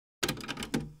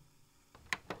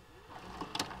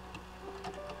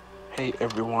Hey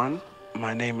everyone,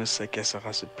 my name is Sekesa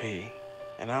Rasipe,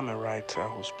 and I'm a writer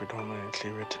who's predominantly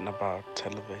written about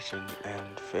television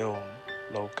and film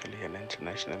locally and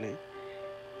internationally.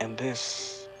 And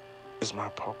this is my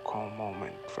popcorn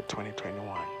moment for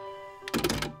 2021.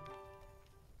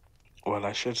 Well,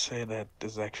 I should say that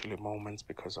there's actually moments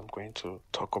because I'm going to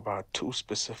talk about two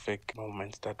specific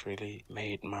moments that really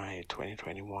made my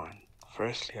 2021.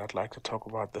 Firstly, I'd like to talk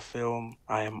about the film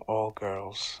I Am All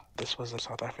Girls. This was a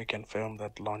South African film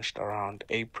that launched around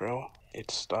April.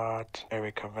 It starred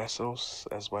Erica Vessels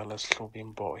as well as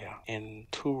Hlobin Boya in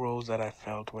two roles that I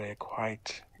felt were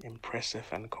quite impressive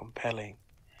and compelling.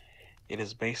 It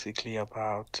is basically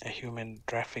about a human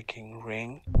trafficking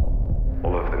ring.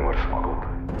 All of them were smuggled.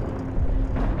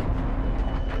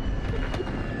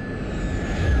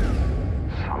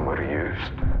 Some were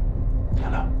used.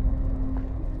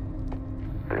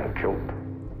 Then killed.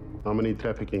 How many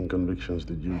trafficking convictions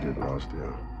did you get last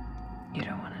year? You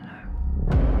don't want to know.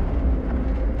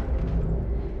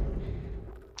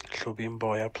 Hlobin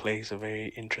Boya plays a very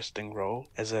interesting role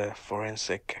as a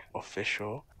forensic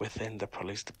official within the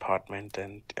police department,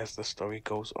 and as the story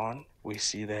goes on, we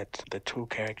see that the two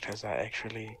characters are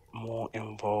actually more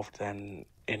involved than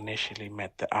initially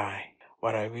met the eye.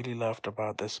 What I really loved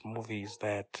about this movie is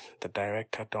that the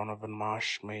director, Donovan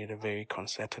Marsh, made a very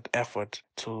concerted effort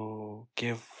to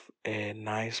give a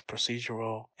nice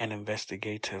procedural and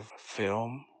investigative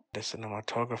film. The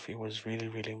cinematography was really,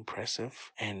 really impressive,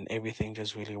 and everything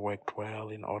just really worked well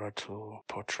in order to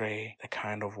portray the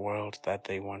kind of world that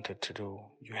they wanted to do.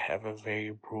 You have a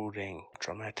very brooding,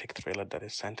 dramatic thriller that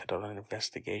is centered on an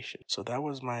investigation. So that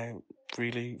was my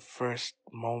really first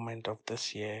moment of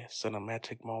this year,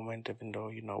 cinematic moment, even though,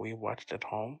 we watched at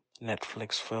home.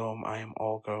 Netflix film I Am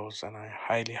All Girls, and I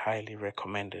highly, highly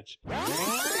recommend it.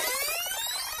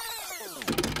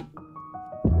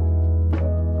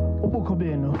 Ubukho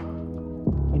benu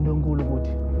into enkulu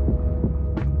kuthi.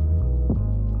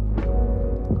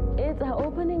 It's our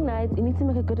opening night. You need to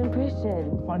make a good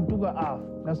impression. Fantuka af,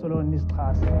 nasolo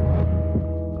nisixhasa.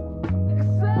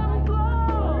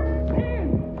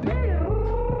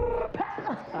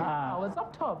 It's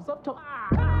up top.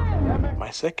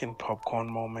 My second popcorn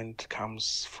moment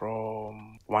comes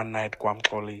from One Night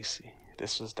KwaMxolisi.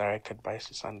 This was directed by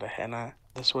Sisanda Henna.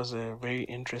 This was a very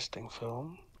interesting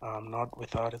film. Not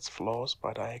without its flaws,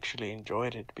 but I actually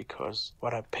enjoyed it because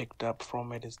what I picked up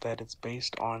from it is that it's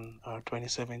based on a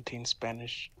 2017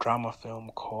 Spanish drama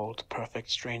film called Perfect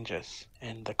Strangers.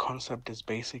 And the concept is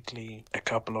basically a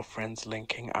couple of friends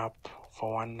linking up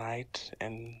for one night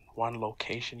in one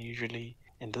location usually.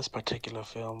 In this particular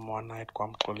film, One Night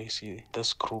KwaMxolisi,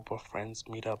 this group of friends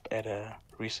meet up at a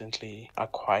recently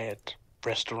acquired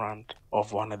restaurant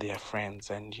of one of their friends,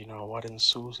 and what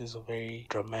ensues is a very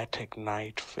dramatic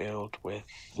night filled with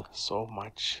so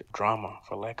much drama,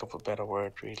 for lack of a better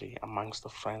word, really, amongst the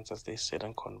friends as they sit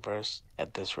and converse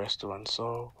at this restaurant.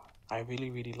 So I really,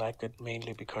 really liked it,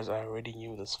 mainly because I already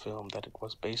knew this film that it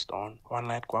was based on. One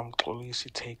Night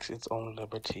KwaMxolisi takes its own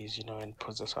liberties, and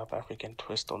puts a South African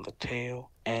twist on the tale.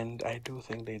 And I do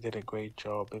think they did a great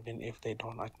job, even if they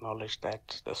don't acknowledge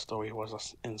that the story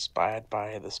was inspired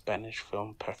by the Spanish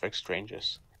film Perfect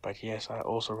Strangers. But yes, I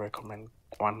also recommend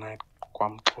One Night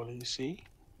KwaMxolisi.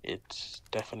 It's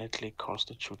definitely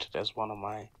constituted as one of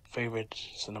my favorite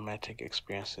cinematic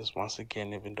experiences once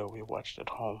again, even though we watched at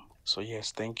home. So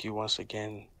yes, thank you once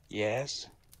again, Yes,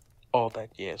 all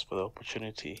that Yes, for the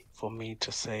opportunity for me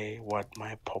to say what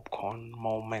my popcorn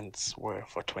moments were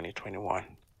for 2021.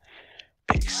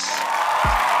 Peace.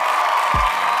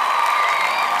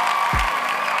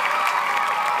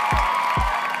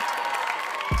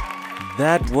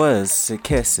 That was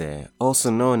Sekese, also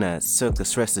known as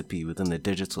Circus Recipe within the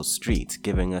digital street,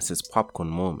 giving us his popcorn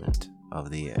moment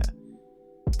of the year.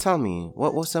 Tell me,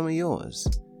 what were some of yours?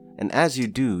 And as you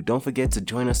do, don't forget to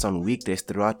join us on weekdays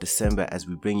throughout December as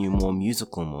we bring you more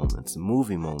musical moments,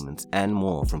 movie moments, and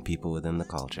more from people within the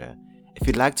culture. If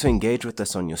you'd like to engage with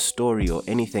us on your story or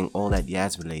anything All That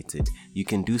Yaz related, you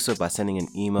can do so by sending an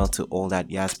email to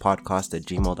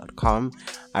allthatyazpodcast@gmail.com.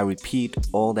 I repeat,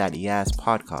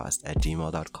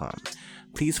 allthatyazpodcast@gmail.com.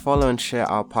 Please follow and share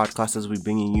our podcast as we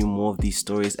bring you more of these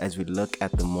stories as we look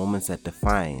at the moments that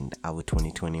defined our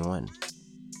 2021.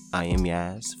 I am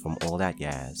Yaz from All That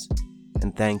Yaz,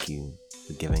 and thank you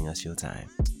for giving us your time.